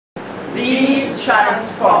Be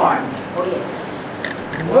transformed. Oh yes.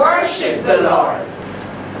 Worship the Lord.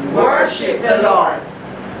 Worship the Lord.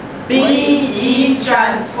 Be ye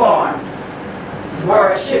transformed.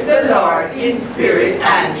 Worship the Lord in spirit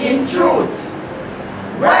and in truth.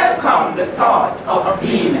 Welcome the thought of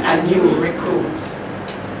being a new recruit.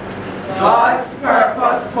 God's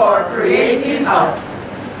purpose for creating us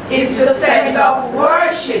is to send up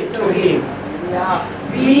worship to Him.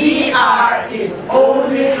 We are His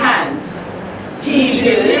only hands. He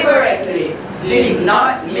deliberately did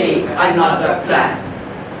not make another plan.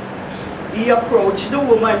 He approached the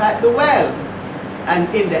woman at the well,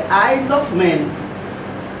 and in the eyes of men,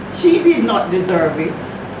 she did not deserve it,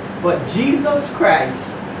 but Jesus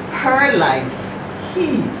Christ, her life,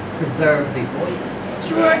 He preserved it.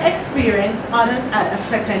 Through her experience, others had a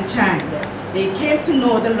second chance. They came to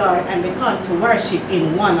know the Lord and began to worship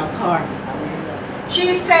in one accord.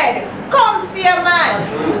 She said, "Come see a man."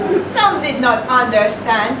 Some did not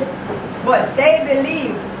understand, but they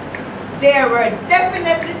believed. There were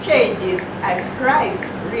definitely changes as Christ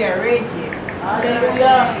rearranges.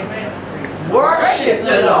 Hallelujah. Worship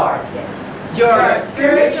the Lord. Your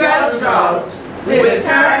spiritual drought will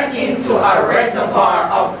turn into a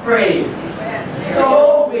reservoir of praise.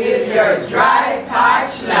 So will your dry,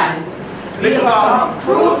 parched land become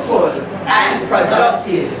fruitful and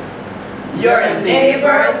productive. Your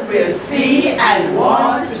neighbors will see and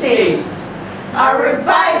want to taste. A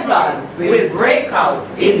revival will break out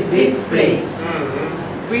in this place.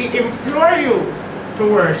 We implore you to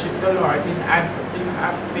worship the Lord in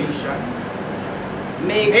affirmation.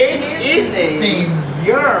 Make His name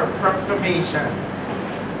your proclamation.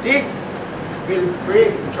 This will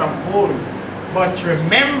break stronghold. But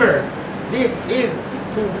remember, this is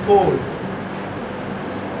twofold.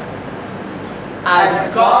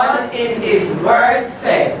 As God in His word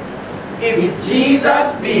said, if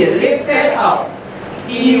Jesus be lifted up,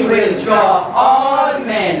 He will draw all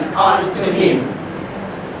men unto Him.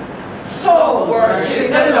 So worship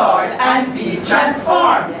the Lord and be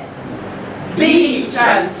transformed. Be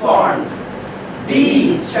transformed.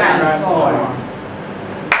 Be transformed.